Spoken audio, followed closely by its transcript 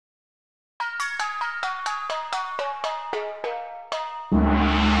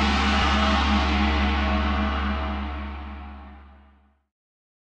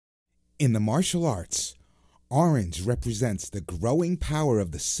In the martial arts, orange represents the growing power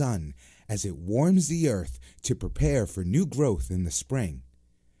of the sun as it warms the earth to prepare for new growth in the spring.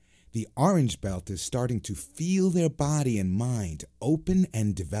 The orange belt is starting to feel their body and mind open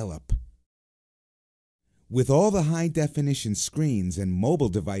and develop. With all the high-definition screens and mobile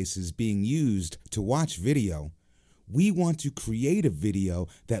devices being used to watch video, we want to create a video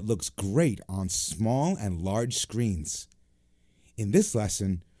that looks great on small and large screens. In this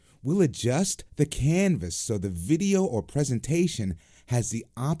lesson, we'll adjust the canvas so the video or presentation has the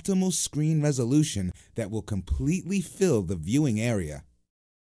optimal screen resolution that will completely fill the viewing area.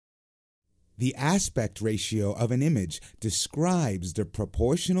 The aspect ratio of an image describes the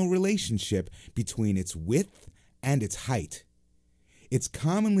proportional relationship between its width and its height. It's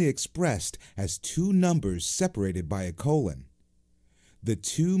commonly expressed as two numbers separated by a colon. The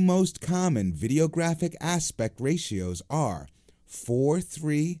two most common videographic aspect ratios are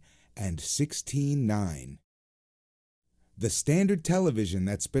 4:3 and 16:9. The standard television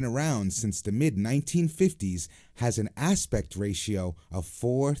that's been around since the mid-1950s has an aspect ratio of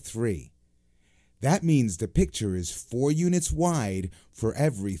 4:3. That means the picture is 4 units wide for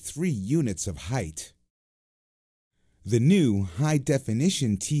every 3 units of height. The new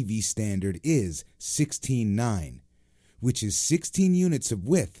high-definition TV standard is 16:9, which is 16 units of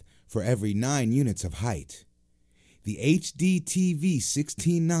width for every 9 units of height. The HD TV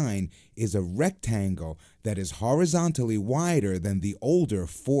 16:9 is a rectangle that is horizontally wider than the older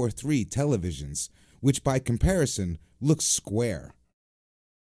 4:3 televisions, which by comparison looks square.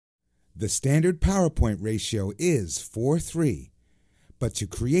 The standard PowerPoint ratio is 4:3, but to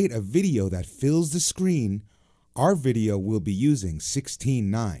create a video that fills the screen, our video will be using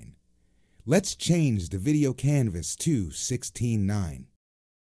 16:9. Let's change the video canvas to 16:9.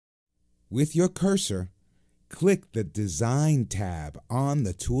 With your cursor, click the Design tab on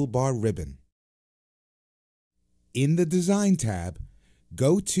the toolbar ribbon. In the Design tab,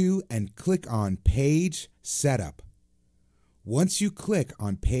 go to and click on Page Setup. Once you click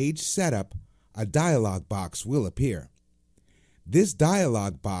on Page Setup, a dialog box will appear. This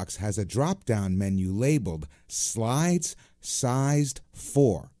dialog box has a drop-down menu labeled Slides Sized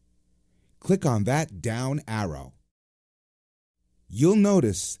For. Click on that down arrow. You'll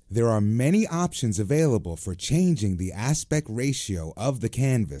notice there are many options available for changing the aspect ratio of the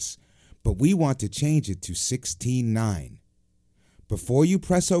canvas, but we want to change it to 16:9. Before you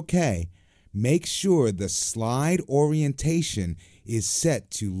press OK, make sure the slide orientation is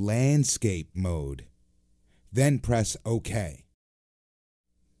set to landscape mode. Then press OK.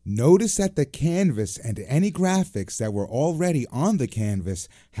 Notice that the canvas and any graphics that were already on the canvas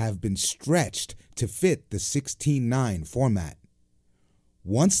have been stretched to fit the 16:9 format.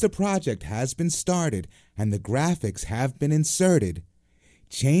 Once the project has been started and the graphics have been inserted,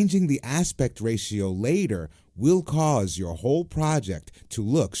 changing the aspect ratio later will cause your whole project to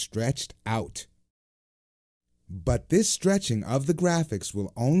look stretched out. But this stretching of the graphics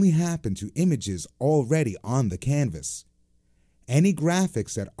will only happen to images already on the canvas. Any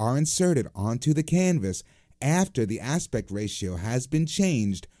graphics that are inserted onto the canvas after the aspect ratio has been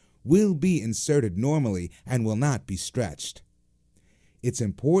changed will be inserted normally and will not be stretched. It's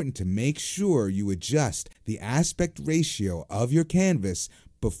important to make sure you adjust the aspect ratio of your canvas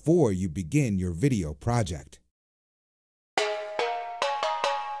before you begin your video project.